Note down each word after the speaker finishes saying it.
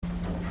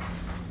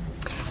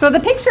So the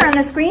picture on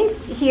the screen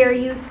here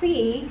you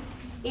see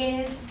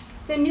is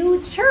the new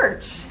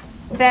church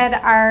that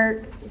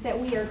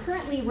we are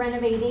currently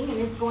renovating and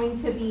is going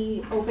to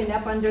be opened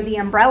up under the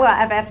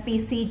umbrella of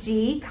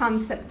FBCG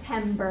come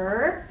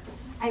September.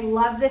 I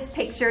love this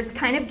picture. It's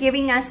kind of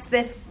giving us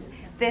this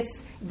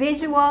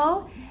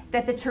visual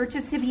that the church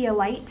is to be a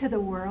light to the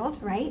world,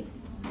 right?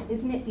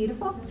 Isn't it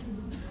beautiful?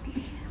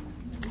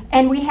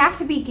 And we have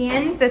to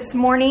begin this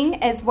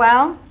morning as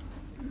well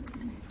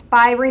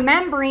by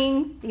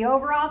remembering the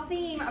overall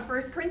theme of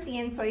 1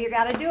 Corinthians. So you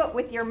got to do it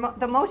with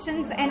the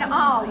motions and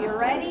all. You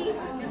ready?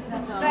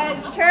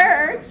 The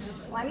church,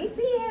 let me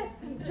see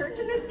it. Church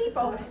in the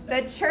steeple.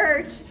 The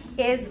church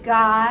is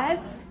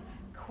God's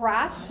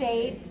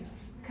cross-shaped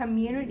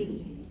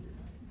community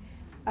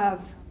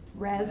of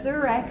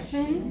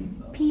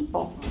resurrection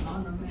people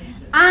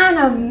on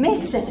a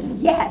mission,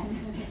 yes,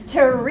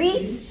 to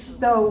reach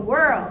the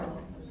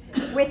world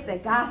with the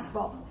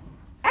gospel.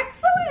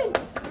 Excellent.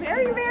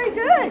 Very, very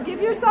good.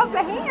 Give yourselves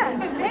a hand.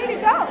 Way to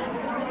go.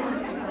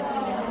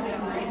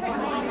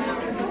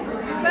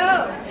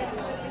 So,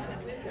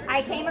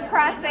 I came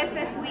across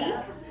this week.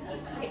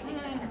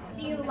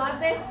 Do you love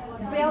this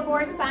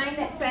billboard sign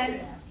that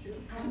says,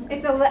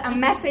 it's a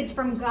message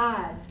from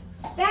God?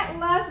 That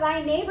love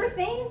thy neighbor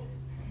thing,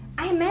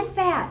 I meant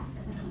that.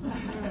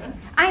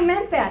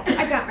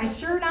 I got my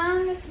shirt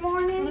on this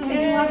morning,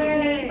 saying love your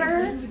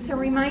neighbor, to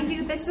remind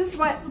you this is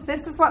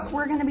what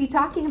we're going to be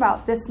talking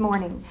about this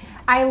morning.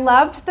 I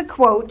loved the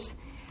quote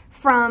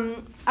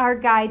from our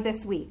guide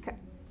this week,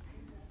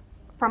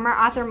 from our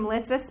author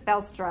Melissa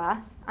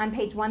Spelstra on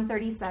page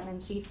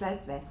 137. She says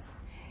this: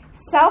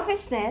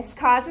 selfishness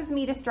causes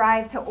me to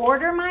strive to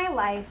order my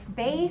life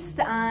based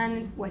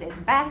on what is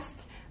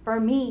best for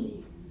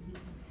me.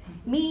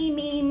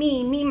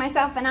 Me,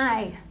 myself, and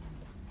I.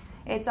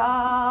 It's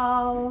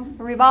all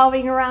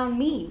revolving around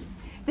me.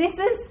 This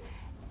is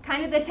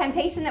kind of the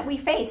temptation that we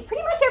face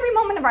pretty much every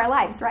moment of our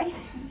lives, right?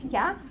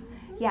 Yeah.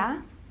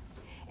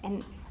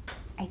 And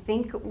I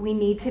think we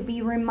need to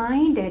be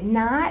reminded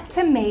not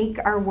to make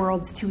our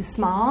worlds too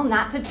small,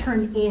 not to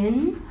turn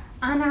in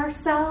on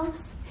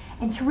ourselves,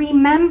 and to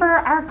remember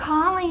our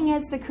calling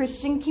as the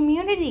Christian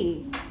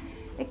community.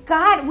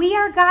 God, we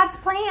are God's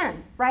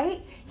plan,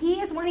 right?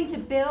 He is wanting to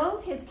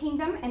build his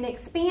kingdom and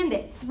expand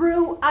it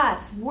through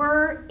us.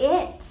 We're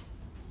it.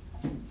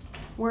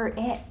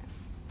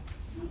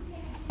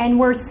 And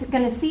we're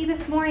going to see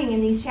this morning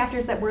in these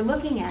chapters that we're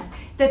looking at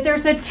that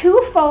there's a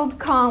twofold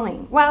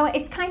calling. Well,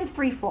 it's kind of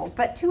threefold,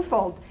 but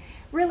twofold.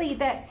 Really,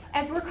 that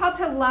as we're called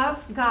to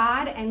love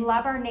God and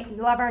love our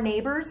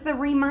neighbors, the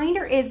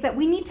reminder is that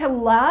we need to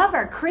love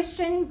our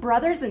Christian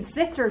brothers and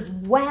sisters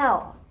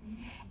well.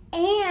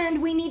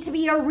 And we need to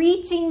be a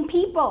reaching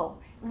people,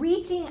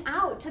 reaching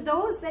out to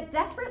those that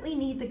desperately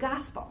need the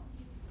gospel.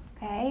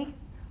 Okay?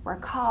 We're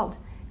called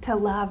to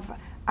love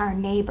our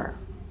neighbor.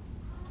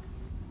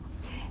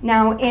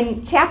 Now,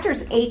 in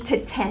chapters 8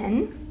 to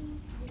 10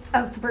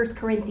 of 1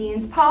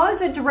 Corinthians, Paul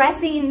is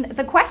addressing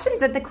the questions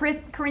that the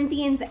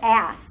Corinthians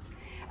asked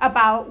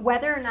about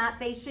whether or not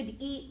they should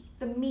eat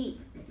the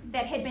meat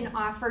that had been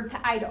offered to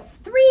idols.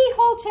 3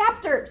 whole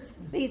chapters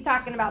that he's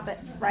talking about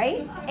this,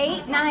 right?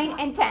 8, 9,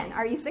 and 10.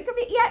 Are you sick of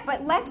it yet?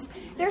 But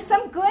there's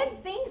some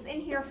good things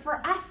in here for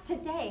us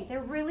today.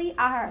 There really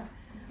are.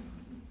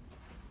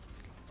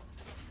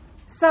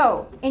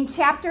 So, in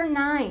chapter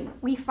 9,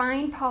 we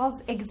find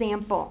Paul's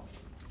example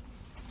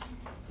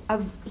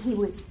of he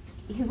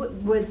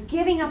was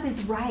giving up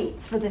his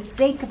rights for the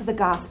sake of the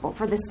gospel,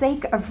 for the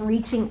sake of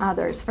reaching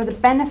others, for the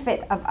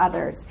benefit of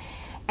others.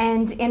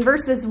 And in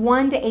verses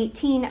 1 to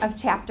 18 of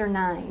chapter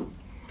 9,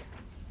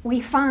 we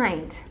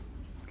find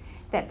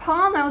that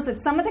Paul knows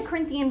that some of the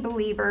Corinthian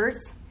believers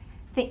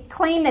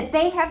claim that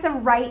they have the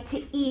right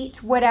to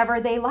eat whatever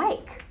they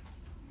like.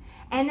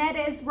 And that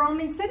as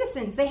Roman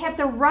citizens, they have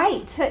the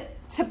right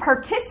to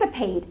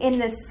participate in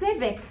the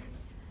civic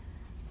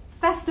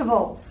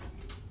festivals.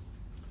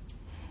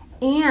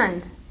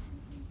 And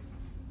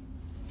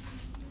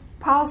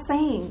Paul's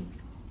saying,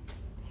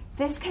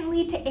 this can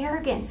lead to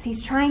arrogance.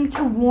 He's trying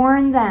to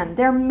warn them.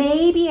 There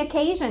may be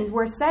occasions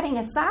where setting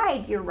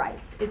aside your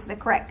rights is the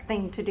correct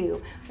thing to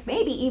do,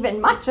 maybe even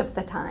much of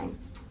the time.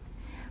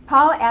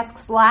 Paul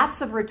asks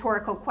lots of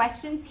rhetorical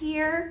questions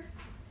here.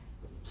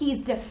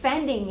 He's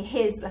defending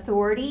his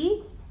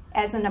authority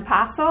as an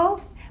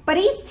apostle, but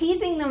he's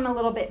teasing them a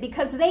little bit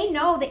because they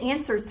know the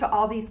answers to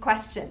all these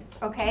questions,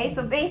 okay?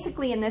 So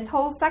basically in this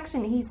whole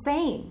section, he's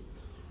saying,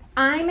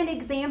 I'm an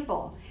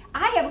example.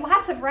 I have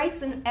lots of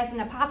rights as an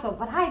apostle,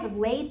 but I've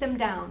laid them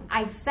down.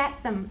 I've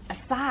set them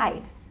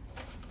aside.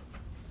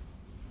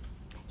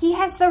 He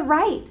has the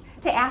right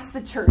to ask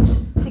the church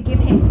to give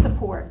him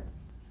support.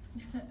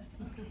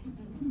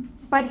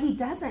 But he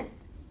doesn't.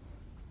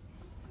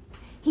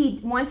 He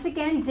once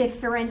again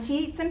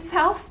differentiates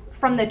himself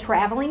from the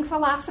traveling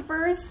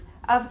philosophers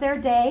of their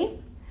day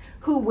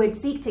who would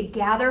seek to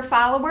gather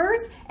followers,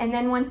 and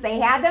then once they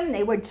had them,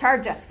 they would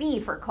charge a fee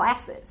for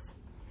classes.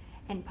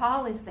 And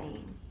Paul is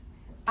saying,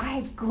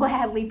 I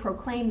gladly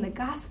proclaim the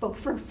gospel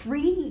for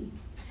free.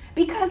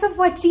 because of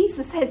what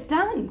Jesus has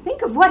done.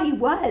 Think of what he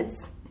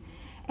was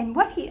and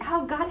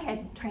how God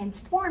had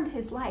transformed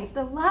his life,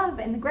 the love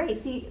and the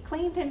grace. He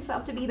claimed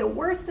himself to be the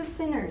worst of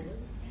sinners.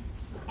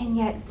 And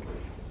yet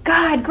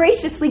God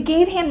graciously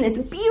gave him this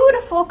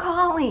beautiful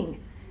calling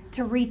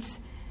to reach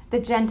the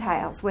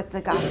Gentiles with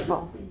the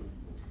gospel.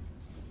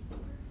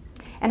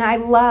 And I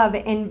love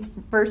in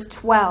verse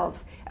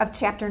 12 of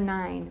chapter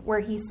 9 where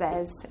he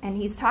says, and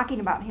he's talking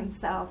about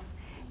himself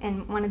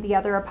and one of the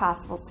other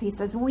apostles, he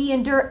says, we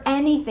endure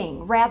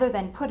anything rather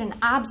than put an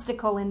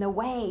obstacle in the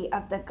way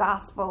of the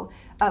gospel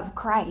of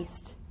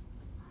Christ.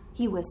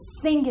 He was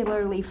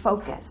singularly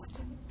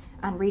focused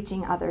on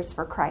reaching others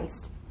for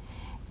Christ.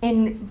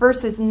 In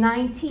verses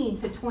 19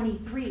 to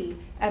 23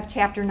 of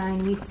chapter 9,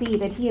 we see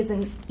that he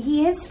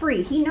is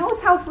free. He knows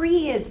how free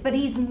he is, but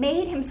he's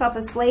made himself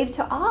a slave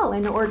to all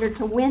in order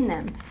to win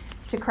them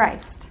to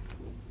Christ.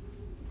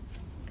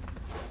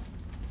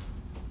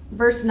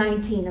 Verse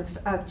 19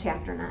 of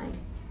chapter 9.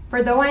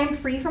 For though I am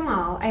free from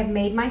all, I have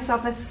made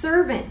myself a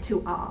servant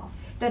to all,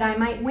 that I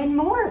might win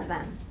more of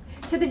them.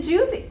 To the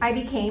Jews I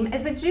became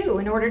as a Jew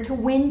in order to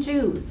win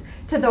Jews.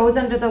 To those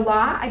under the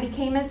law I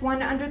became as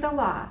one under the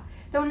law,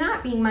 though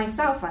not being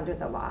myself under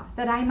the law,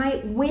 that I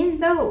might win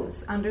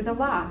those under the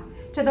law.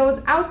 To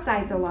those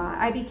outside the law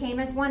I became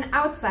as one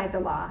outside the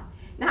law,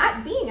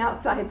 not being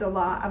outside the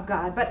law of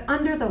God, but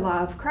under the law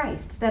of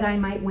Christ, that I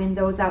might win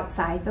those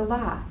outside the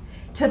law.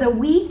 To the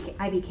weak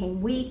I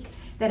became weak,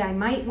 that I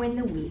might win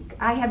the weak.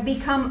 I have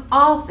become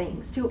all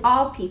things to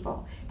all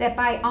people, that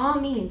by all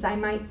means I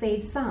might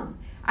save some.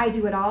 I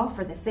do it all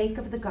for the sake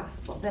of the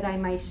gospel, that I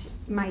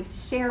might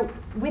share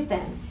with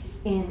them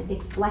in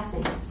its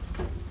blessings.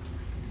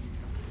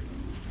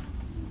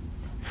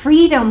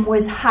 Freedom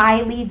was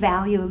highly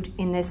valued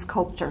in this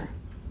culture.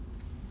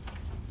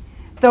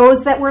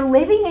 Those that were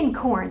living in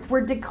Corinth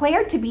were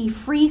declared to be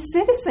free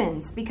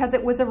citizens because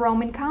it was a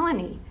Roman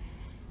colony.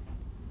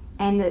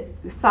 And the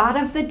thought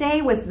of the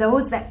day was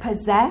those that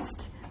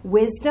possessed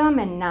wisdom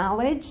and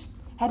knowledge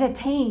had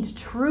attained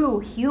true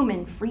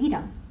human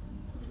freedom.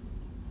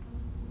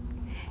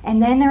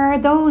 And then there are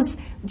those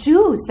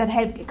Jews that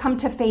had come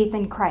to faith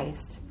in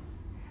Christ,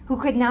 who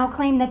could now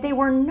claim that they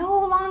were no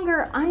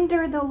longer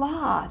under the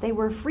law. They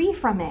were free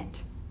from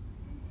it.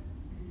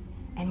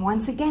 And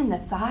once again, the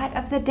thought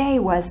of the day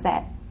was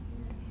that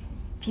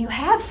if you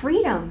have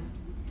freedom,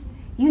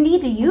 you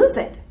need to use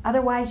it.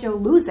 Otherwise,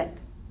 you'll lose it.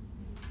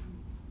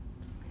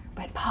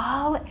 But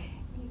Paul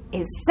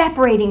is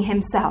separating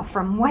himself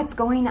from what's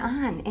going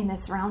on in the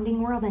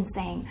surrounding world and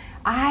saying,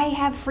 I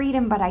have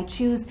freedom, but I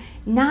choose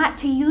not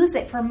to use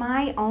it for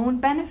my own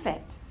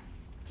benefit.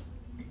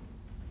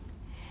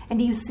 And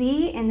do you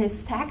see in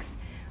this text,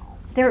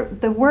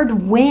 the word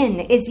win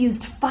is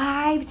used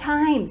 5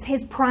 times.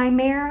 His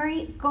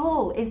primary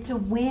goal is to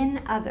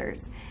win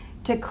others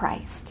to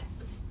Christ.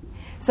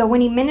 So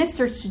when he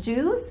ministers to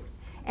Jews,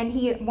 and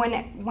he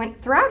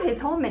went throughout his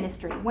whole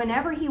ministry,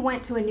 whenever he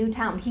went to a new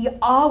town, he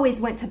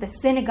always went to the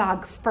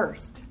synagogue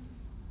first.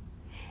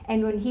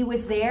 And when he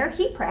was there,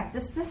 he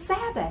practiced the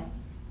Sabbath.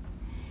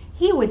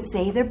 He would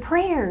say the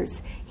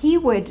prayers. He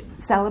would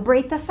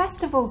celebrate the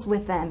festivals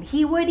with them.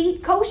 He would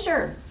eat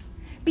kosher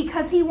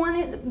because he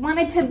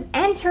wanted to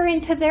enter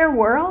into their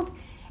world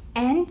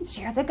and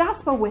share the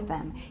gospel with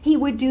them. He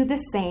would do the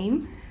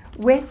same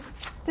with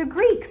the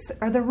Greeks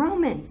or the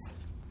Romans.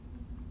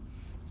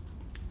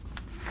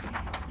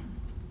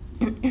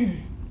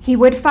 He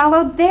would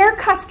follow their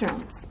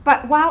customs,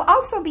 but while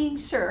also being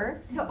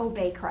sure to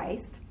obey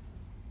Christ.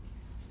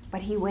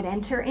 But he would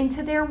enter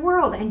into their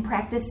world and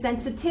practice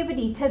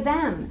sensitivity to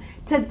them,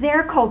 to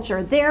their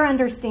culture, their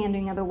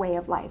understanding of the way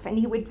of life. And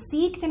he would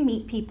seek to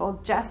meet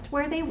people just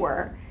where they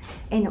were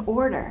in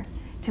order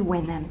to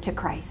win them to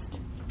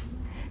Christ.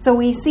 So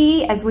we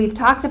see, as we've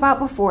talked about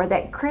before,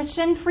 that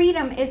Christian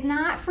freedom is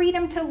not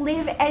freedom to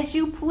live as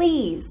you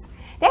please.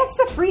 That's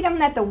the freedom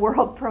that the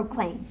world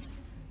proclaims.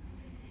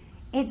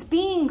 It's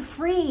being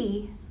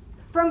free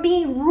from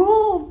being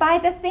ruled by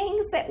the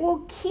things that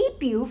will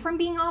keep you from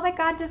being all that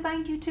God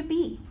designed you to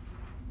be.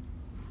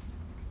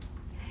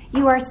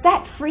 You are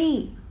set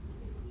free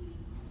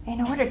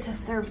in order to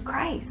serve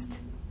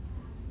Christ.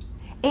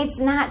 It's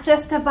not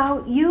just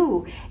about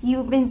you.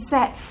 You've been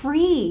set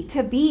free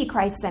to be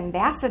Christ's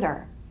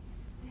ambassador.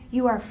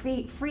 You are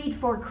freed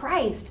for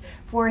Christ,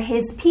 for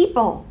his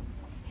people,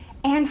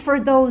 and for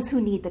those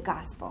who need the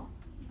gospel.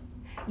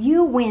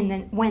 You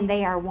win when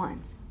they are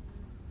won.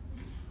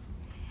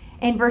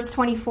 In verse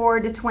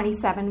 24 to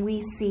 27,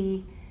 we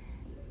see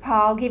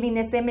Paul giving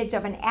this image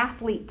of an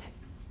athlete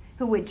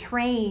who would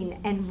train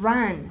and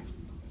run.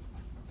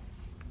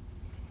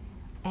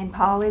 And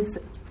Paul is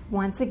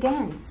once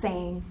again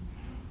saying,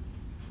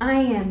 I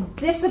am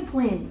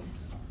disciplined.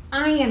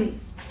 I am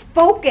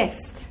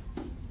focused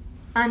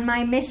on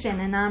my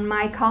mission and on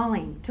my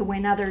calling to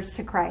win others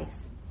to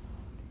Christ.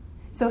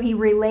 So he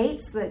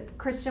relates the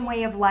Christian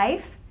way of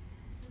life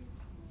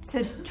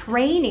to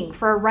training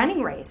for a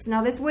running race.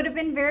 Now, this would have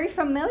been very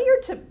familiar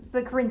to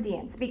the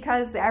Corinthians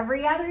because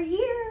every other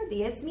year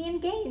the Isthmian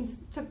Games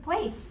took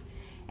place.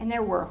 And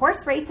there were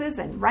horse races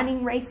and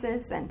running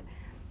races, and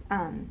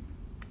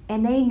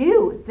they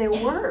knew there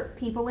were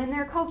people in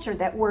their culture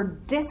that were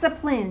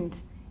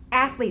disciplined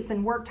athletes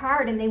and worked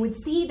hard, and they would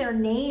see their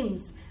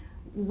names,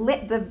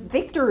 the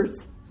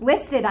victors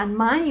listed on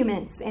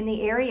monuments in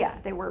the area.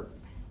 They were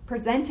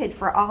presented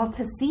for all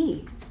to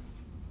see.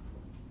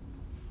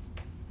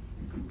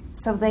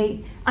 So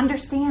they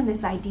understand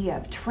this idea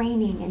of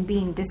training and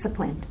being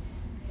disciplined.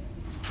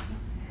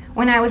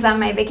 When I was on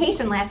my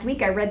vacation last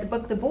week, I read the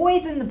book The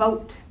Boys in the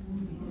Boat.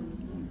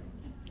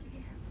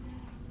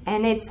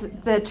 And it's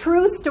the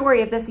true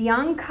story of this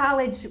young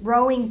college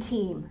rowing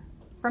team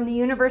from the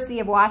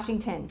University of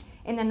Washington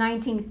in the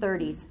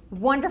 1930s.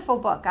 Wonderful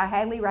book. I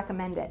highly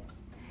recommend it.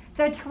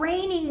 The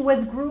training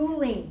was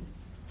grueling.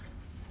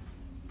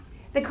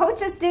 The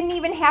coaches didn't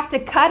even have to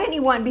cut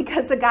anyone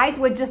because the guys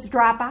would just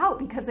drop out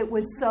because it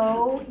was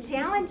so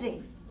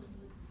challenging.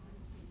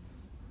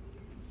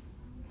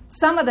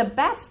 Some of the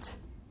best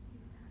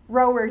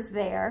rowers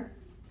there,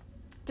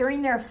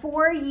 during their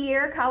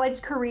 4-year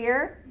college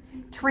career,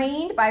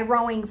 trained by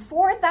rowing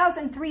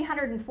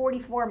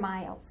 4,344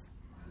 miles.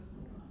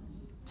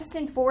 Just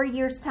in 4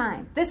 years'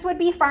 time. This would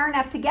be far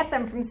enough to get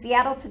them from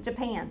Seattle to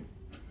Japan.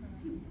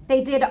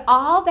 They did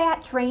all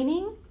that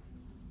training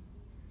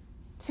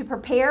to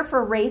prepare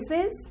for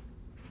races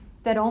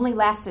that only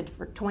lasted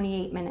for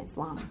 28 minutes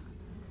long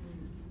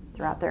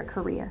throughout their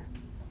career.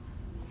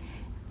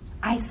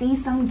 I see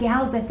some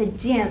gals at the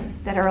gym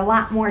that are a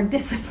lot more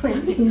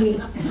disciplined than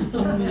me.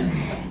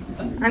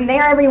 I'm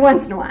there every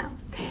once in a while.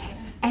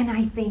 And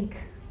I think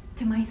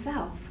to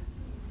myself,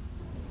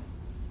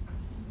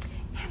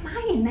 am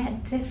I in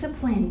that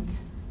disciplined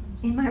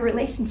in my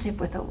relationship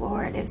with the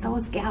Lord as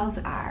those gals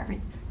are,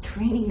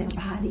 training their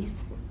bodies?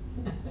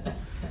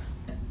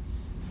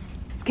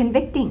 It's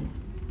convicting.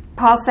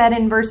 Paul said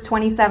in verse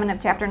 27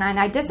 of chapter 9,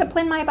 I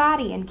discipline my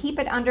body and keep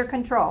it under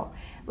control,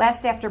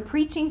 lest after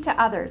preaching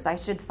to others I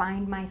should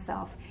find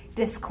myself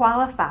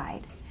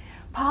disqualified.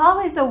 Paul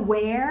is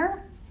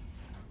aware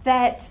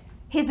that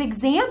his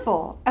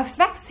example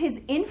affects his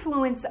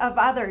influence of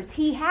others.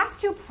 He has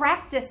to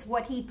practice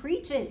what he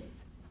preaches.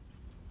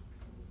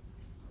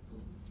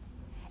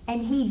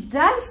 And he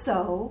does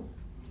so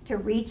to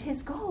reach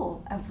his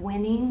goal of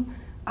winning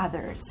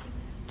others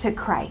to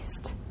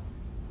Christ.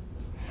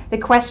 The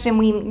question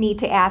we need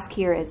to ask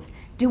here is,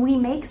 do we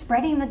make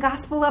spreading the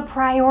gospel a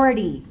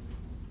priority?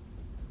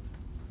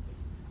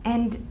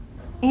 And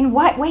in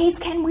what ways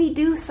can we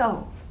do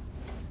so?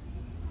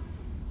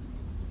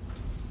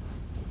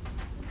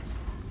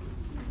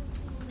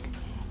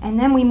 And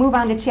then we move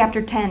on to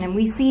chapter 10, and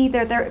we see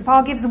that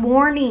Paul gives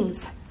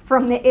warnings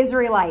from the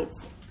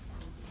Israelites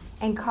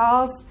and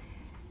calls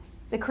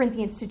the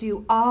Corinthians to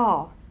do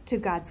all to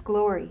God's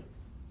glory.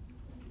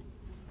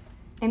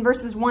 In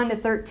verses 1 to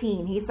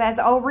 13, he says,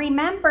 oh,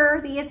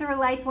 remember the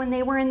Israelites when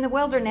they were in the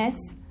wilderness.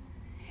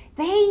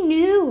 They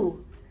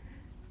knew.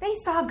 They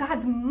saw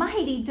God's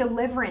mighty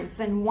deliverance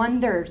and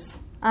wonders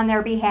on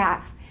their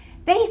behalf.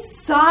 They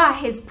saw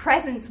his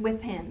presence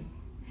with him.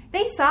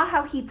 They saw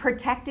how he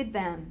protected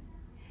them.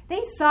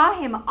 They saw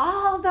him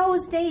all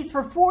those days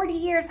for 40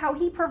 years, how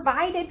he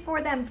provided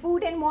for them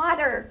food and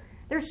water.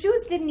 Their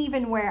shoes didn't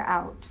even wear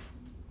out.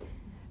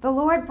 The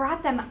Lord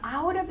brought them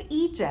out of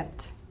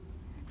Egypt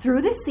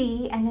through the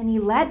sea, and then he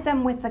led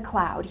them with the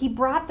cloud. He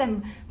brought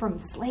them from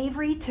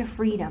slavery to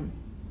freedom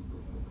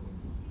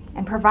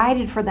and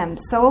provided for them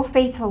so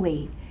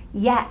faithfully,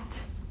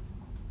 yet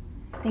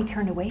they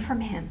turned away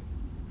from him.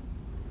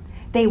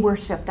 They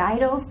worshipped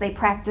idols, they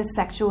practiced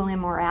sexual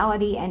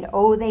immorality, and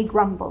they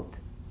grumbled.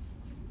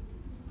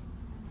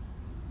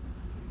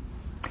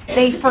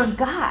 They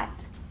forgot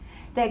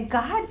that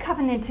God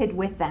covenanted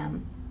with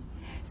them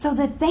so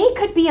that they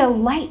could be a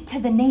light to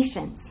the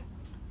nations.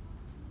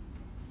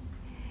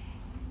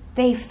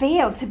 They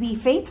failed to be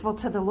faithful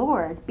to the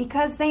Lord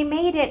because they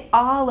made it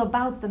all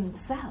about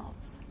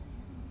themselves.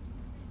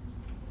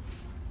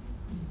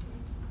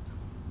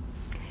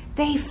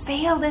 They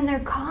failed in their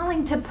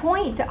calling to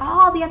point to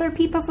all the other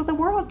peoples of the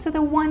world to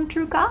the one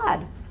true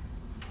God.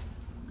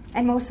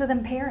 And most of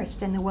them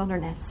perished in the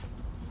wilderness.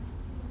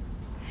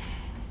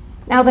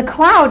 Now the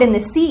cloud and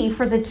the sea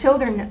for the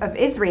children of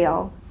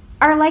Israel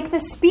are like the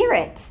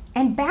Spirit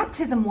and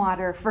baptism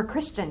water for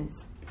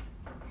Christians.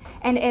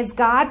 And as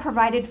God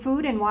provided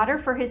food and water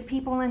for his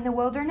people in the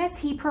wilderness,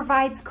 he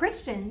provides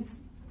Christians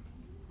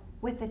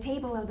with the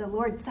table of the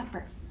Lord's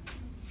Supper.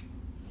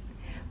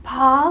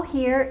 Paul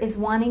here is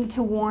wanting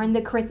to warn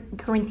the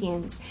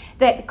Corinthians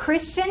that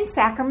Christian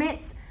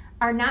sacraments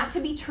are not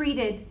to be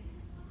treated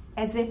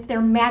as if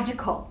they're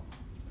magical.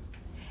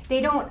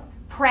 They don't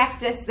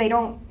practice, they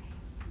don't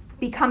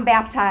become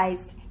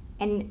baptized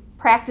and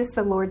practice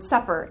the Lord's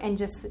Supper and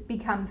just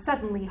become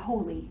suddenly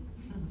holy.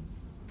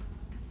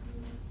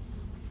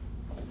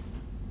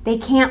 They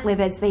can't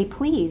live as they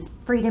please.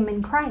 Freedom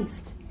in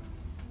Christ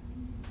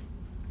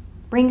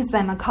brings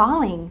them a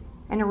calling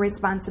and a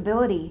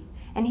responsibility.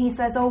 And he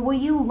says, will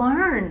you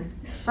learn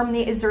from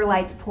the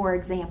Israelites' poor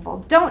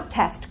example? Don't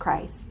test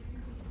Christ.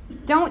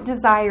 Don't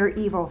desire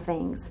evil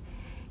things.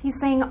 He's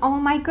saying, oh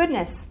my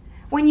goodness,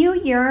 When you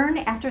yearn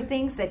after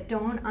things that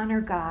don't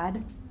honor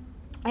God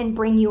and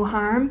bring you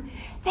harm,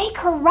 they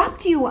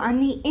corrupt you on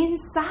the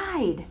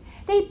inside.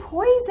 They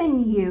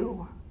poison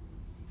you.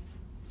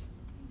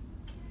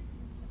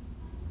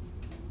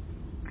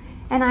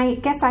 And I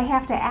guess I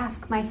have to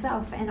ask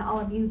myself and all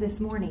of you this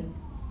morning,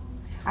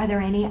 are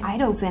there any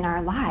idols in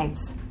our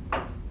lives?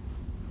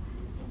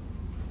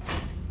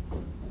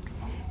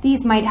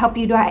 These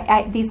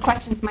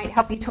questions might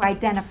help you to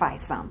identify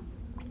some.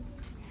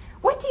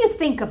 What do you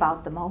think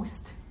about the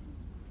most?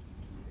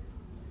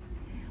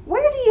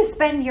 Where do you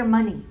spend your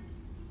money?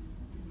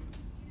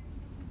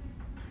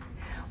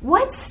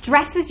 What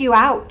stresses you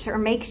out or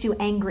makes you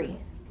angry?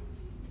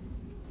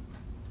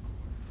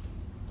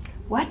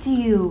 What do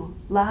you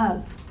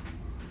love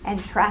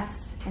and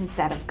trust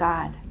instead of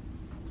God?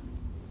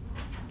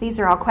 These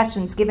are all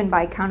questions given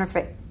by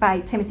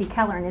Timothy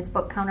Keller in his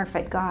book,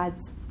 Counterfeit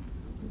Gods.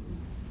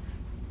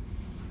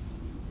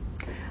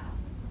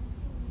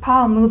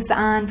 Paul moves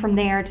on from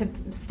there to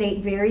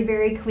state very,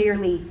 very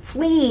clearly,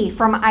 flee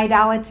from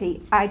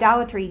idolatry.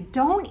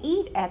 Don't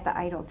eat at the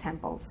idol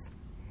temples.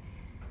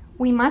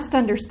 We must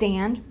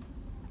understand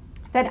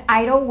that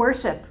idol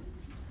worship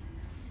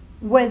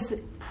was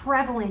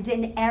prevalent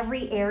in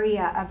every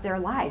area of their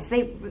lives.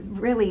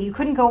 You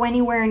couldn't go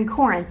anywhere in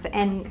Corinth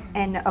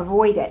and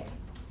avoid it.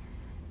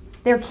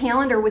 Their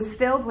calendar was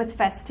filled with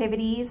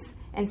festivities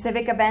and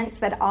civic events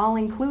that all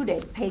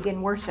included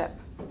pagan worship.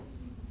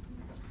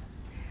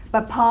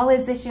 But Paul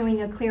is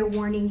issuing a clear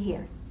warning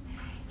here.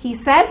 He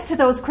says to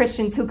those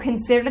Christians who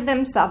consider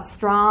themselves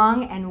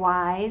strong and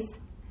wise,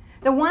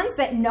 the ones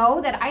that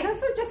know that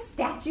idols are just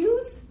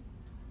statues,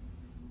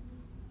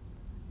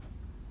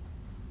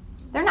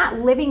 they're not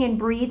living and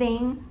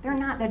breathing, they're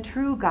not the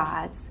true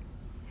gods.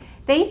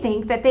 They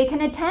think that they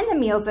can attend the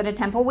meals at a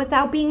temple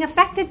without being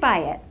affected by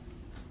it.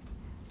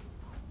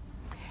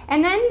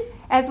 And then,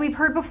 as we've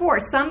heard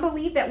before, some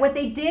believe that what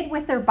they did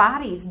with their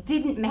bodies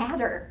didn't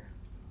matter.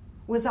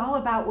 Was all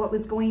about what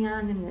was going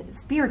on in the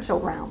spiritual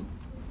realm.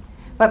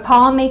 But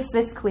Paul makes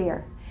this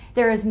clear.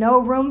 There is no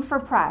room for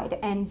pride,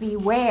 and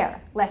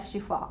beware lest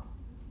you fall.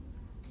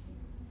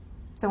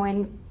 So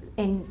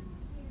in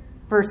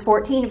verse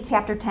 14 of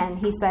chapter 10,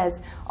 he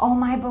says, "Oh,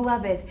 my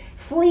beloved,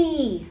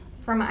 flee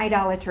from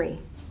idolatry,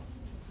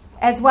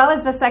 as well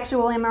as the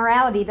sexual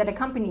immorality that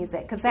accompanies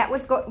it," because that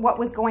was what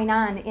was going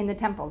on in the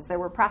temples. There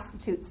were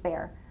prostitutes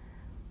there.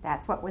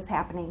 That's what was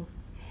happening.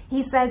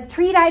 He says,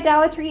 treat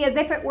idolatry as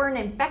if it were an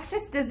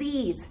infectious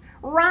disease.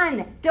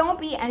 Run. Don't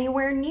be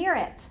anywhere near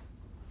it.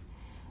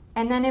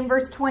 And then in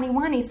verse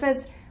 21, he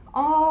says,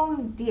 oh,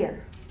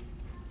 dear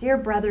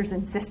brothers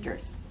and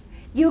sisters,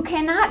 you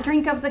cannot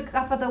drink of the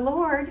cup of the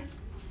Lord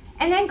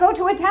and then go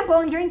to a temple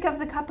and drink of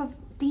the cup of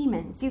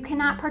demons. You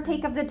cannot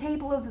partake of the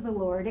table of the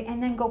Lord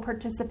and then go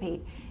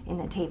participate in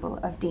the table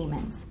of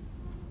demons.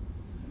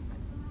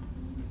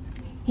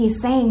 He's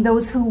saying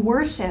those who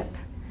worship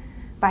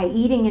by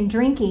eating and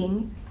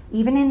drinking,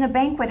 even in the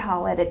banquet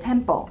hall at a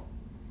temple,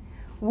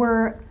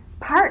 were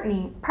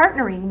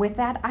partnering with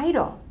that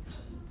idol.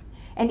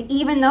 And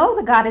even though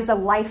the God is a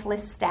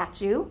lifeless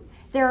statue,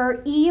 there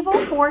are evil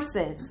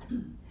forces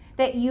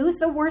that use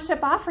the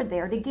worship offered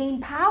there to gain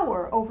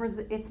power over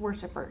its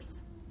worshipers.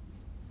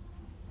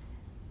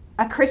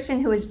 A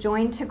Christian who is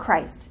joined to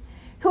Christ,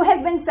 who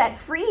has been set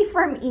free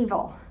from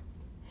evil,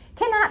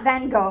 cannot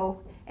then go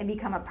and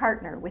become a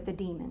partner with a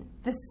demon.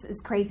 This is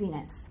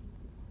craziness.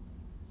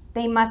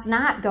 They must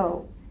not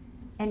go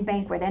and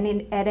banquet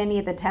at any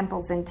of the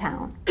temples in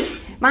town.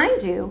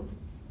 Mind you,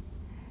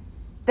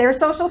 their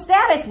social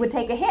status would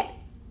take a hit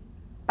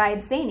by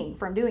abstaining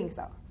from doing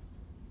so.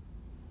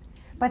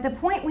 But the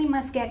point we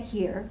must get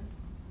here,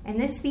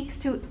 and this speaks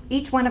to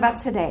each one of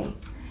us today,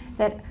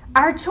 that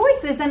our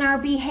choices and our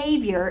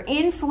behavior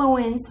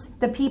influence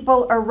the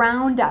people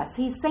around us.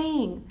 He's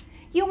saying,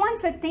 you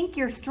ones that think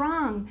you're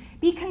strong,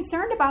 be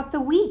concerned about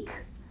the weak.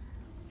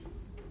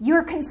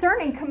 Your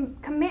concern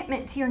and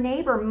commitment to your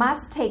neighbor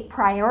must take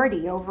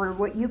priority over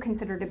what you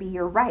consider to be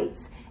your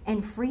rights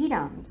and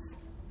freedoms.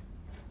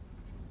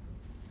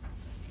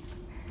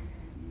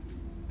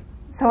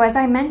 So as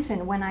I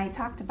mentioned when I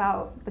talked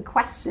about the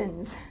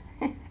questions,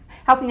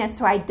 helping us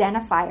to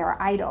identify our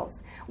idols,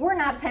 we're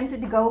not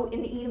tempted to go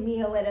and eat a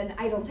meal at an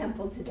idol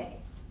temple today.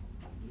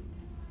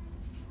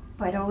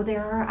 But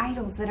there are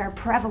idols that are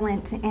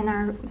prevalent in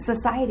our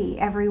society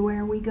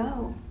everywhere we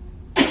go.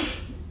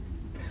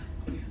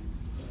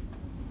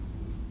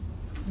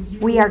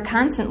 We are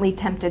constantly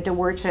tempted to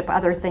worship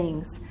other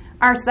things.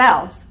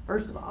 Ourselves,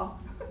 first of all.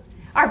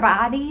 Our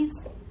bodies,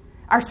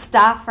 our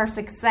stuff, our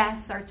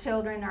success, our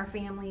children, our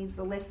families,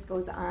 the list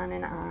goes on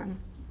and on.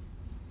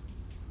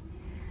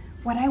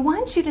 What I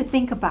want you to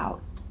think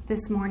about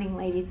this morning,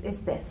 ladies, is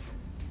this.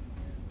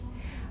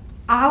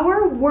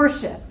 Our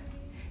worship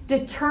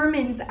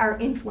determines our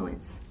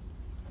influence.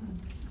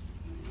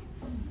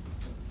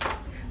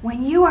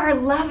 When you are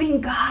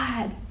loving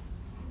God,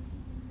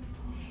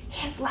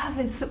 His love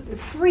is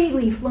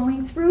freely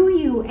flowing through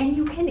you, and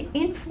you can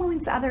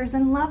influence others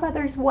and love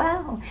others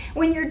well.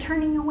 When you're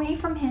turning away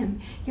from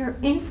Him, your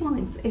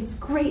influence is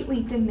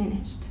greatly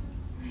diminished.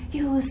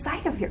 you lose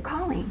sight of your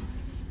calling.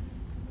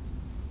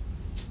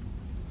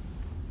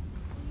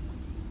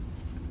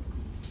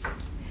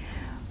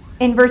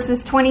 In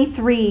verses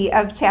 23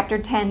 of chapter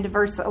 10 to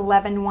verse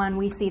 11:1,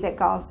 we see that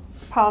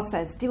Paul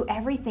says, do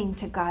everything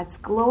to God's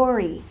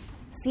glory.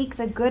 Seek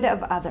the good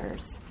of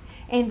others.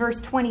 In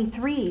verse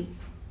 23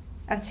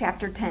 of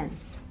chapter 10,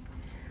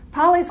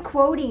 Paul is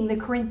quoting the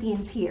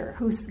Corinthians here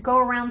who go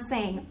around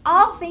saying,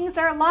 all things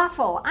are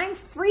lawful. I'm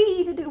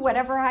free to do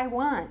whatever I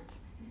want.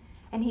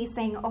 And he's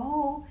saying,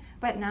 oh,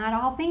 but not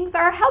all things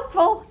are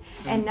helpful,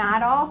 and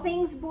not all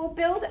things will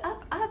build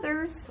up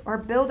others or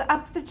build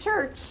up the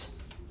church.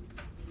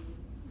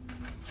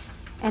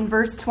 In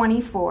verse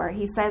 24,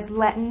 he says,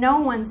 let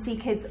no one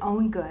seek his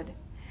own good,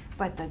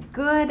 but the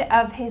good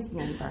of his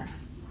neighbor.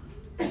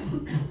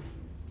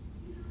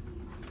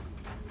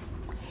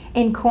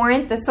 In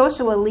Corinth, the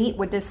social elite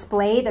would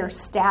display their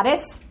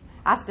status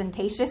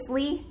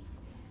ostentatiously.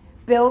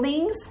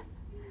 Buildings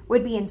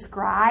would be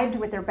inscribed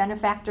with their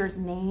benefactors'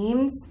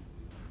 names.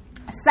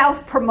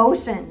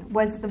 Self-promotion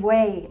was the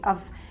way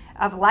of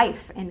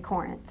life in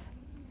Corinth.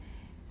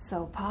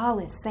 So Paul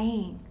is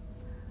saying,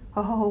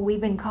 oh,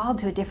 we've been called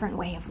to a different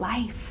way of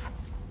life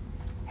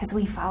as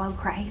we follow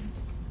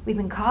Christ. We've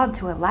been called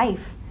to a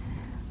life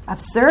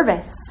of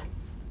service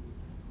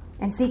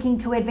and seeking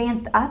to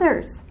advance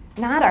others,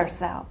 not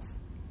ourselves.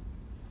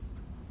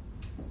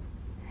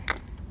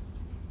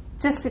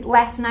 Just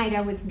last night,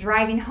 I was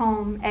driving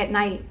home at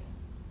night,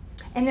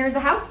 and there's a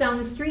house down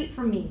the street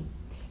from me.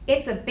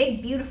 It's a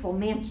big, beautiful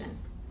mansion.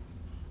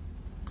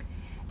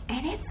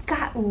 And it's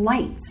got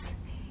lights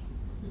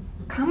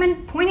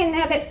coming, pointing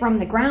at it from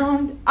the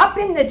ground, up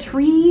in the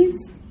trees.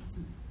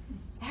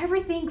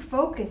 Everything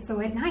focused.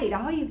 So at night,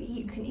 all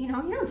you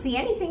don't see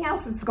anything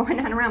else that's going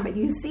on around, but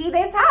you see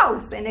this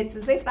house, and it's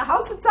as if the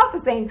house itself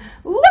is saying,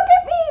 look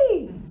at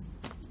me.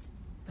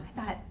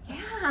 I thought,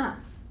 yeah,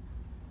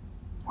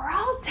 we're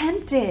all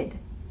tempted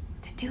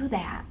to do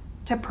that,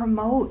 to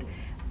promote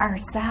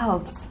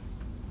ourselves.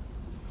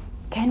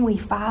 Can we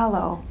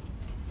follow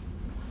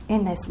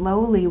in this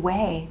lowly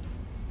way?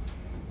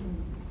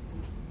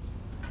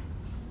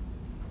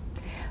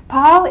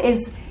 Paul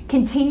is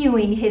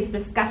continuing his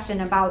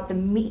discussion about the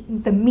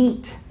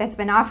meat that's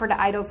been offered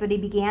to idols that he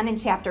began in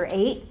chapter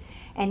 8.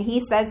 And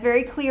he says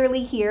very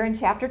clearly here in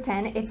chapter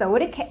 10, it's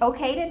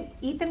okay to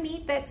eat the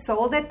meat that's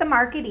sold at the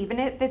market, even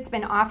if it's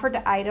been offered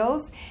to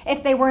idols.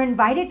 If they were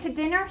invited to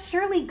dinner,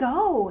 surely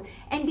go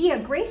and be a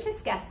gracious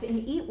guest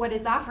and eat what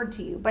is offered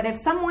to you. But if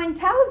someone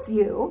tells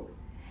you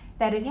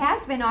that it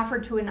has been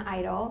offered to an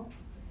idol,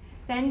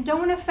 then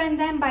don't offend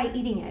them by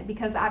eating it,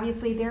 because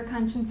obviously their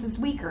conscience is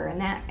weaker,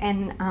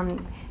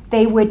 and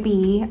they would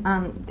be.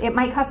 It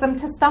might cause them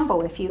to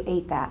stumble if you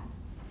ate that.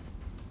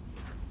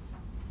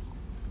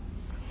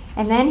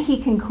 And then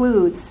he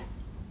concludes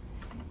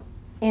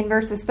in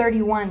verses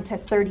 31 to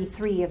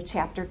 33 of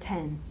chapter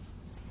 10.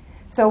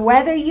 So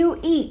whether you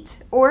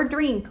eat or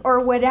drink or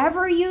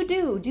whatever you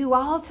do, do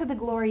all to the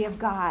glory of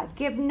God.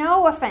 Give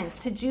no offense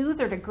to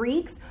Jews or to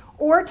Greeks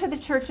or to the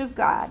church of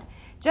God,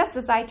 just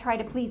as I try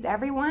to please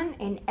everyone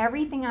in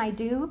everything I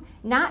do,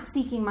 not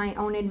seeking my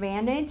own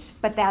advantage,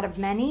 but that of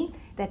many,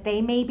 that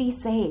they may be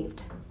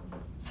saved.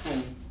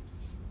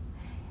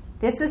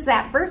 This is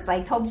that verse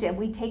I told you,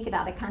 we take it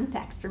out of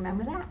context.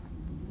 Remember that?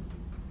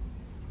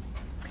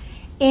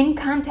 In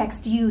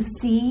context, do you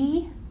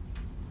see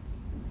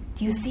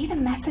the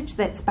message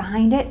that's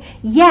behind it?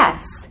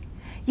 Yes,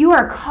 you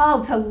are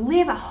called to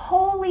live a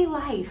holy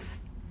life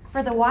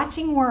for the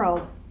watching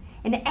world.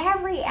 And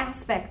every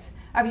aspect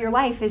of your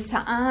life is to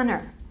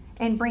honor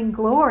and bring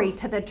glory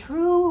to the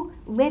true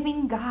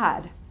living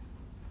God.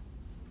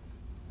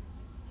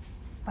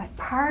 But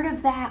part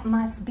of that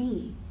must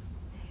be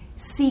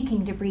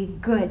seeking to bring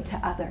good to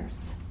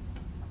others.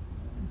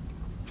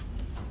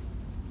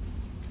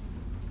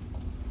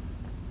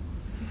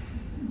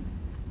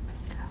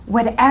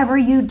 Whatever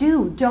you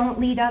do, don't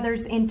lead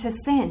others into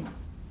sin.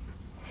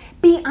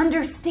 Be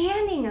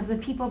understanding of the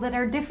people that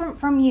are different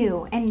from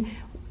you and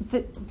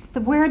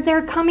where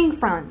they're coming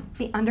from.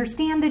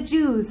 Understand the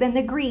Jews and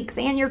the Greeks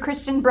and your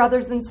Christian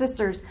brothers and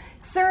sisters.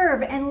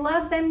 Serve and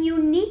love them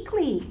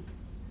uniquely.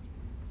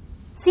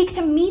 Seek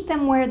to meet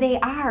them where they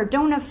are.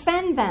 Don't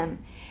offend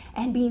them.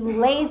 And be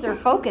laser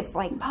focused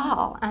like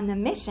Paul on the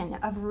mission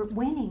of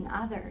winning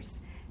others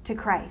to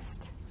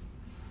Christ.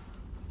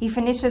 He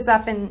finishes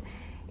up in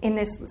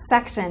this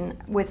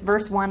section with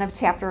verse 1 of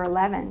chapter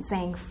 11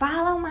 saying,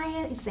 follow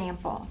my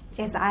example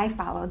as I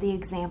follow the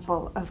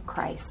example of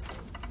Christ.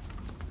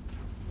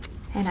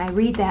 And I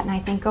read that and I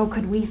think, oh,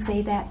 could we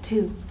say that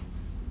too?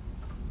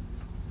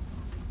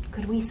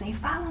 Could we say,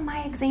 follow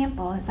my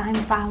example as I'm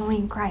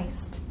following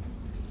Christ?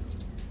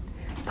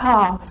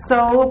 Paul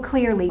so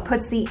clearly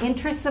puts the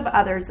interests of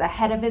others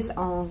ahead of his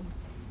own.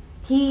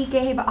 He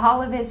gave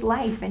all of his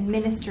life in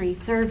ministry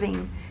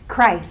serving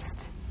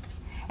Christ.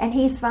 And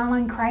he's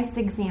following Christ's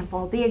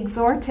example, the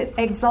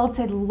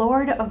exalted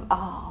Lord of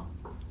all,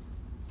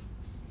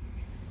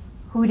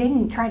 who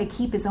didn't try to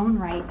keep his own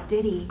rights,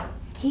 did he?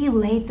 He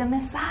laid them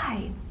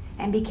aside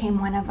and became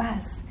one of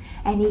us.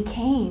 And he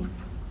came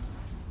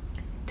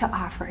to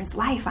offer his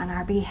life on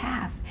our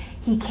behalf.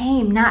 He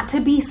came not to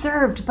be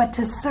served, but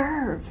to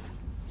serve.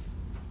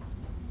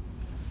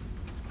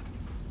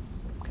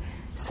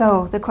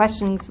 So the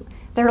questions,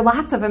 there are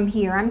lots of them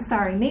here. I'm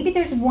sorry. Maybe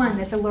there's one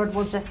that the Lord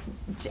will just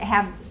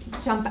have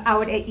jump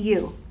out at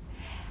you.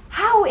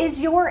 How is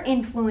your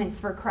influence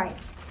for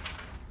Christ?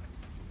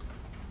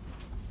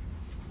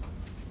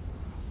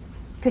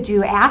 Could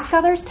you ask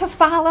others to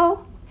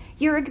follow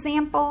your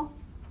example?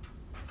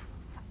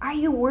 Are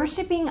you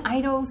worshiping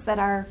idols that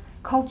our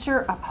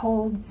culture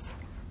upholds?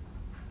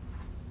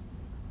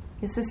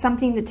 This is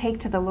something to take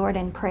to the Lord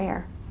in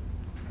prayer.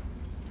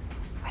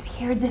 But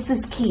here, this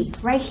is key.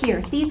 Right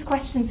here. These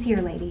questions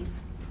here, ladies.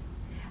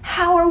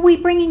 How are we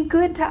bringing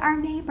good to our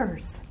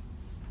neighbors?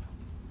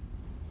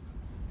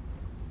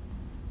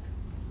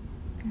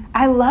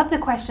 I love the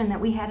question that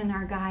we had in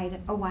our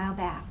guide a while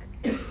back.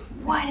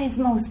 What is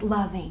most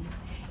loving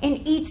in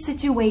each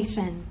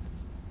situation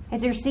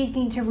as you're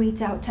seeking to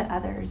reach out to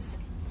others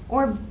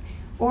or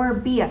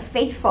be a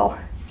faithful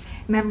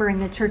member in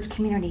the church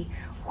community?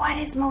 What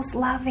is most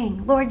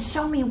loving? Lord,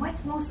 show me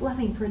what's most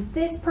loving for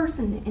this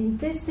person in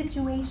this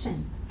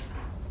situation.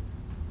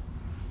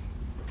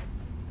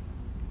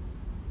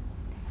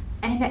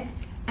 And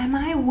am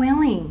I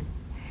willing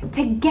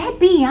to get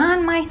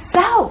beyond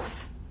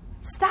myself?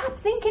 Stop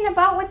thinking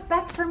about what's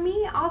best for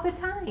me all the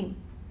time.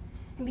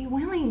 And be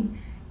willing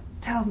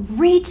to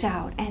reach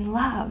out and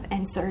love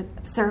and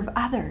serve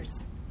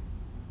others.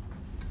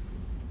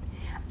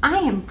 I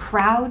am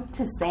proud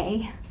to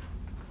say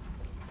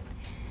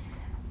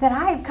that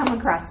I have come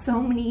across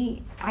so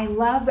many, I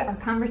love our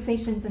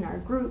conversations in our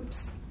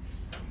groups.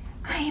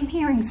 I am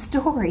hearing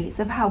stories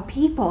of how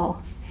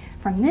people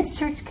from this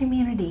church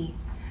community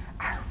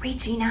are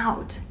reaching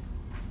out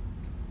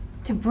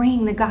to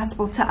bring the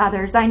gospel to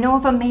others. I know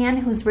of a man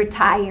who's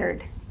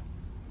retired.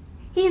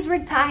 He's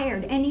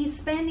retired and he's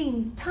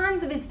spending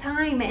tons of his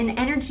time and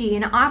energy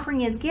and offering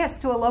his gifts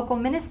to a local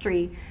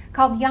ministry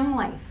called Young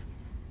Life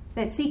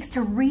that seeks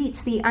to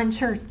reach the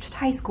unchurched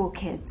high school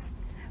kids.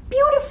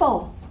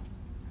 Beautiful.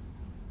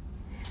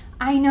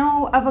 I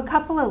know of a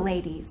couple of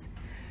ladies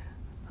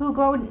who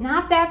go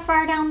not that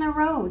far down the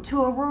road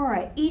to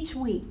Aurora each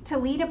week to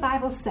lead a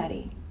Bible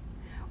study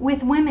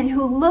with women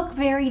who look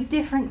very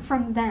different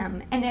from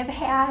them and have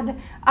had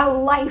a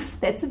life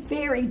that's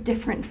very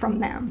different from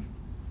them.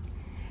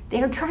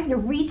 They're trying to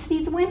reach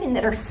these women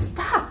that are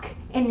stuck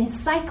in this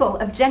cycle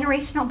of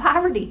generational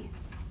poverty.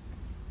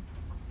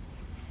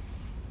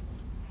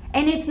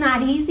 And it's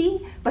not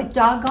easy, but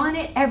doggone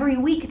it, every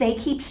week they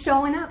keep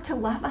showing up to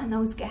love on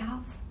those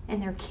gals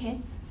and their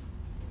kids.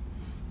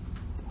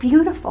 It's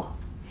beautiful.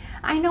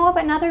 I know of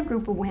another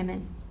group of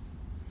women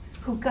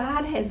who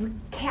God has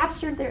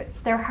captured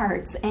their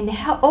hearts and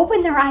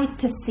opened their eyes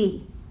to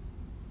see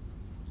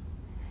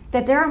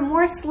that there are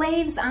more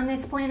slaves on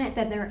this planet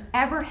than there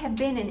ever have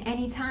been in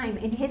any time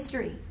in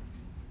history.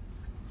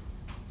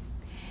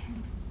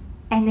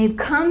 And they've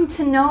come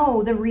to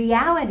know the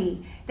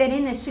reality that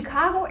in the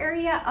Chicago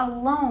area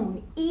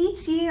alone,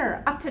 each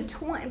year, up to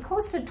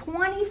close to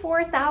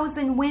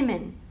 24,000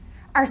 women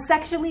are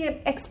sexually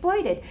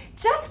exploited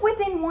just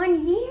within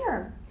 1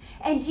 year.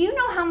 And do you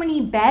know how many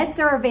beds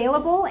are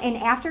available in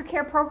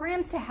aftercare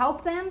programs to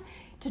help them,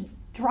 to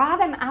draw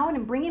them out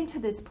and bring them to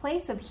this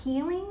place of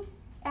healing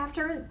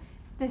after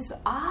this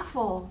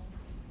awful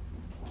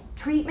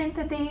treatment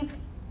that they've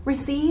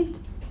received?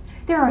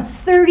 There are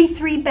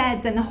 33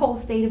 beds in the whole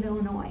state of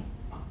Illinois.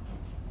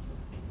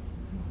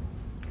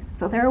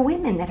 So there are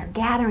women that are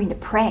gathering to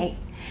pray,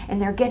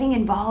 and they're getting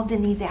involved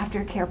in these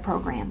aftercare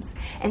programs,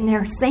 and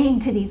they're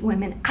saying to these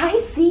women, I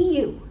see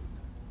you.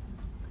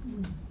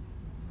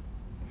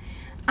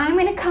 I'm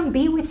going to come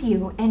be with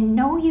you and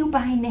know you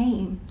by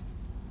name.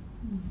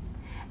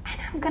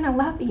 And I'm going to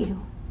love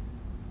you.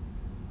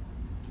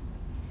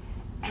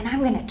 And I'm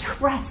going to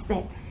trust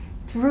that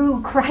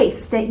through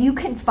Christ that you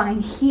can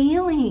find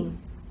healing.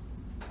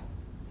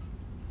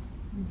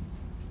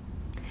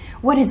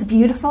 What is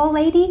beautiful,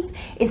 ladies,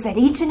 is that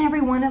each and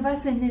every one of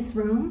us in this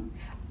room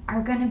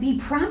are going to be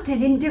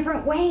prompted in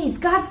different ways.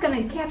 God's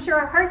going to capture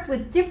our hearts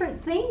with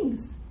different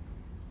things.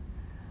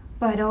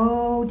 But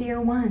oh,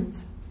 dear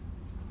ones,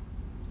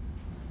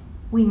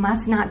 we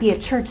must not be a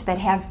church that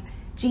have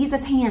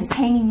Jesus' hands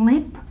hanging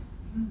limp.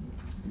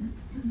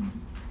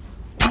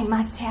 We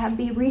must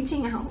be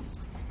reaching out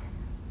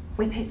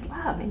with his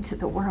love into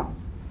the world.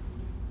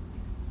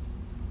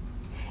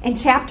 In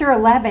chapter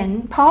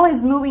 11, Paul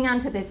is moving on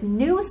to this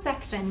new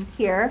section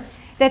here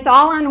that's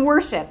all on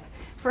worship.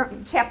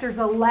 From chapters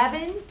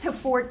 11 to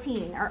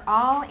 14 are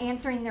all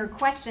answering their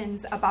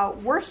questions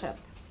about worship.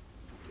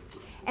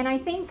 And I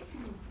think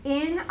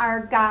in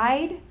our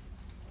guide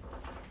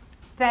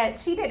that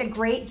she did a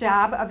great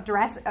job of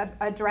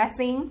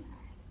addressing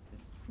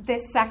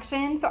this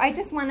section. So I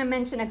just want to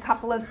mention a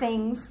couple of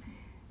things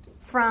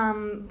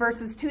from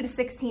verses 2 to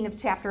 16 of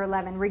chapter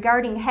 11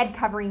 regarding head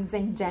coverings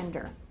and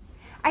gender.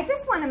 I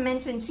just want to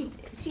mention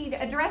she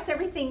addressed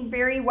everything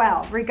very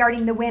well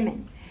regarding the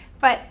women.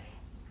 But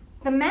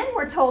the men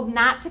were told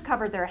not to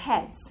cover their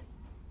heads.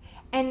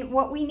 And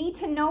what we need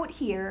to note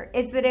here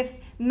is that if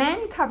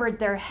men covered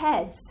their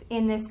heads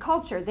in this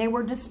culture, they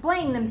were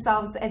displaying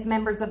themselves as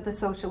members of the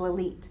social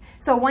elite.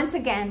 So once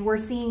again, we're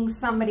seeing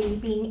somebody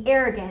being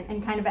arrogant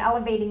and kind of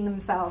elevating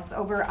themselves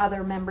over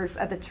other members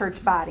of the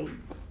church body.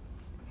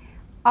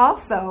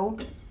 Also,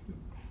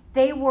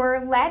 they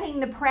were letting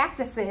the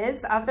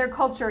practices of their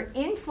culture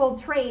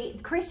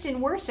infiltrate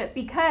Christian worship,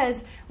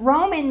 because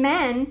Roman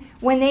men,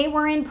 when they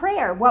were in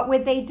prayer, what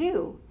would they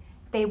do?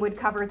 They would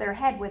cover their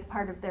head with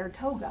part of their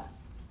toga.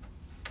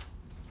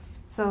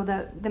 So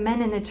the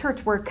men in the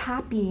church were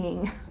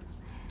copying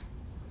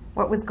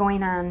what was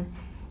going on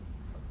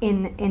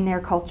in their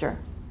culture.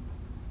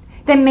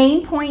 The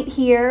main point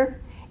here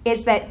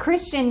is that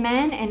Christian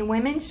men and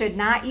women should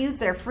not use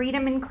their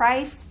freedom in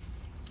Christ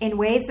in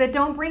ways that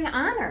don't bring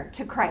honor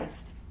to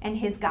Christ and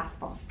his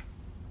gospel.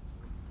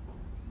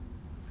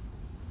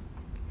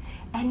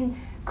 And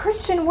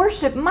Christian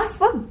worship must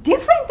look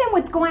different than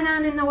what's going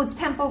on in those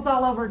temples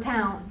all over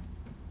town.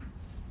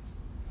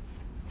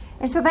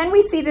 And so then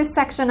we see this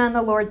section on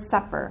the Lord's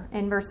Supper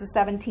in verses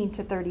 17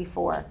 to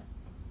 34.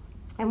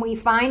 And we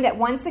find that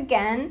once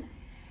again,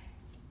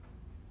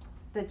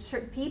 the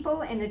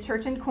people in the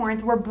church in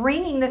Corinth were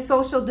bringing the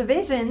social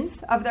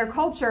divisions of their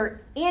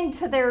culture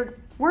into their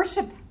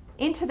worship,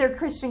 into their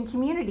Christian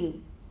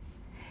community.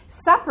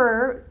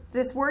 Supper,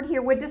 this word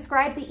here, would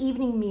describe the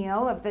evening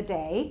meal of the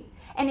day.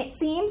 And it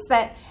seems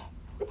that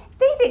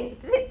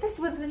this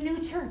was the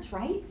new church,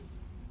 right?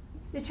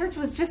 The church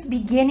was just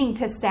beginning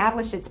to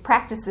establish its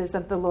practices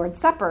of the Lord's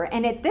Supper.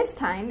 And at this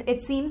time,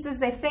 it seems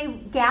as if they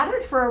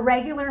gathered for a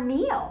regular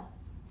meal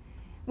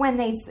when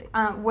they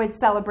would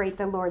celebrate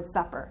the Lord's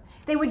Supper.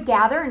 They would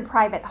gather in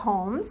private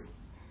homes.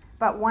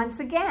 But once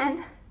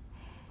again,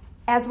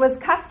 as was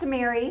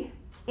customary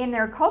in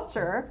their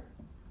culture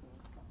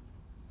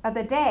of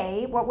the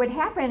day, what would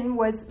happen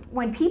was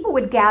when people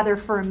would gather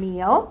for a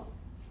meal,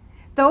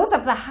 those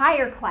of the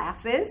higher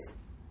classes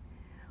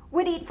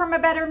would eat from a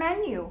better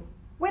menu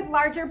with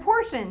larger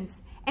portions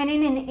and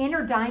in an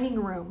inner dining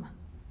room,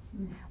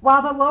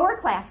 while the lower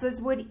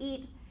classes would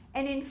eat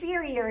an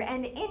inferior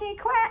and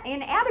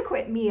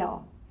inadequate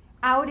meal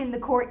out in the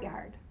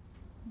courtyard.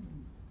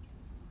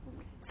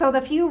 So the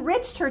few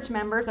rich church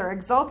members are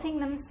exalting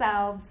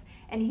themselves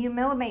and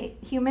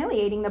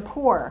humiliating the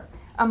poor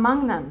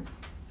among them.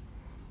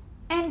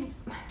 And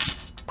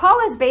Paul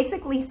is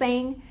basically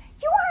saying,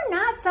 you are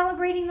not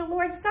celebrating the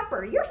Lord's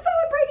Supper. You're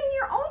celebrating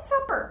your own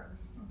supper.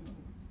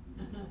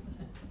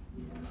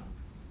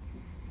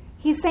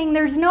 He's saying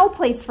there's no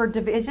place for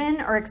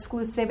division or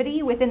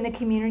exclusivity within the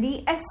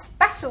community,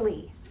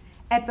 especially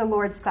at the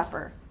Lord's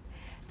Supper.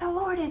 The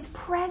Lord is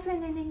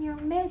present and in your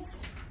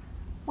midst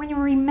when you're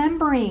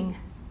remembering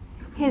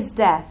his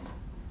death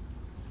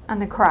on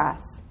the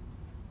cross.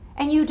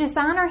 And you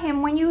dishonor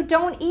him when you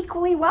don't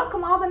equally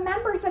welcome all the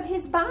members of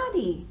his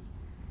body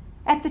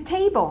at the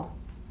table.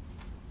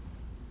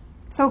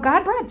 So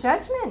God brought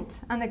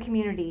judgment on the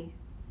community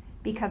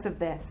because of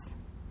this.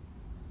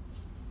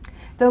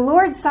 The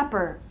Lord's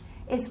Supper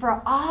is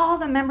for all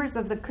the members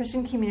of the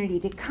Christian community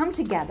to come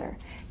together,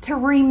 to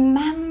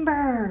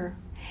remember,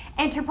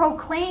 and to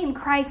proclaim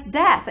Christ's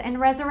death and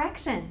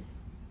resurrection.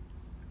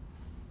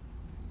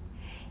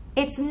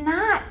 It's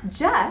not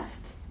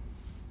just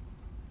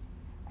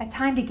a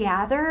time to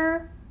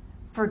gather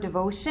for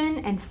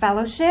devotion and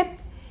fellowship.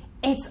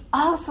 It's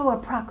also a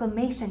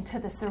proclamation to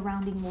the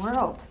surrounding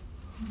world.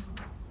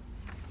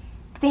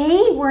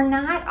 They were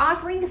not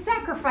offering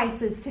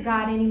sacrifices to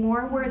God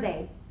anymore, were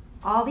they?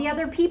 All the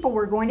other people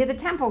were going to the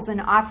temples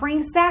and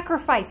offering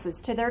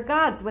sacrifices to their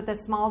gods with a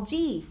small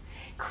g.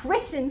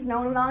 Christians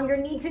no longer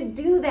need to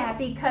do that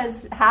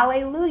because,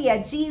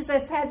 hallelujah,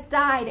 Jesus has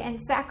died and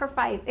his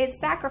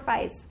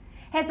sacrifice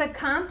has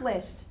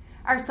accomplished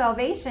our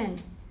salvation.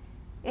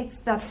 It's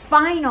the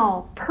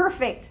final,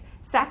 perfect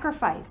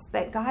sacrifice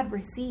that God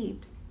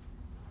received.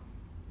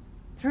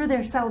 Through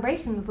their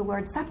celebration of the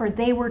Lord's Supper,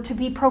 they were to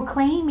be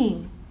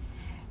proclaiming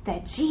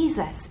that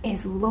Jesus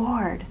is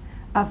Lord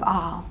of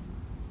all.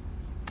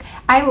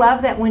 I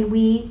love that when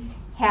we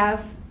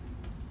have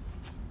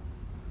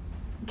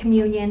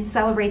communion,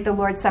 celebrate the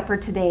Lord's Supper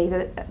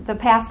today, the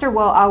pastor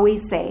will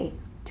always say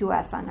to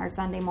us on our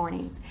Sunday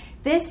mornings,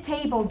 this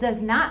table does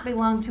not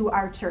belong to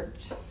our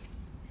church.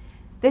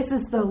 This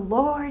is the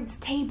Lord's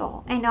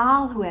table, and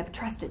all who have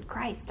trusted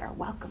Christ are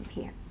welcome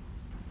here.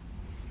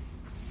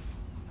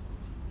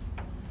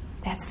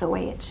 That's the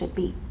way it should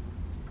be.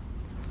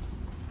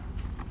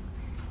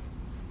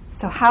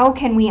 So how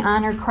can we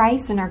honor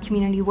Christ in our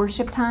community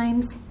worship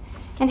times?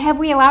 And have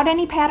we allowed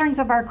any patterns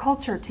of our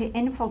culture to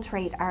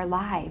infiltrate our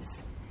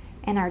lives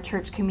and our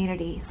church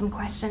community? Some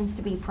questions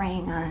to be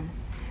praying on.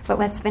 But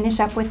let's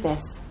finish up with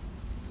this.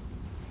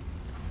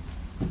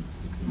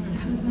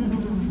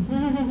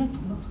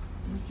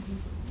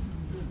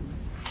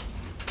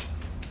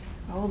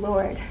 Oh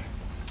Lord,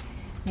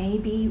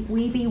 maybe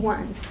we be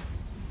ones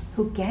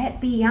who get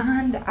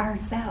beyond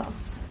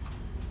ourselves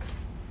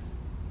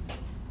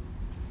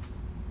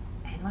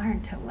and and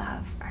learn to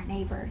love our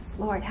neighbors.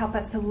 Lord, help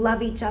us to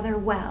love each other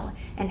well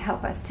and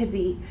help us to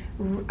be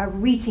a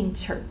reaching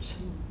church,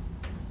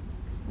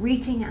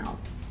 reaching out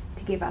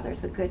to give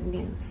others the good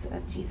news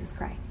of Jesus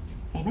Christ.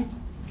 Amen.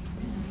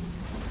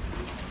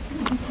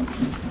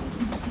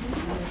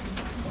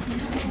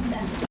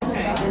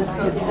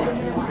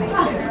 Okay.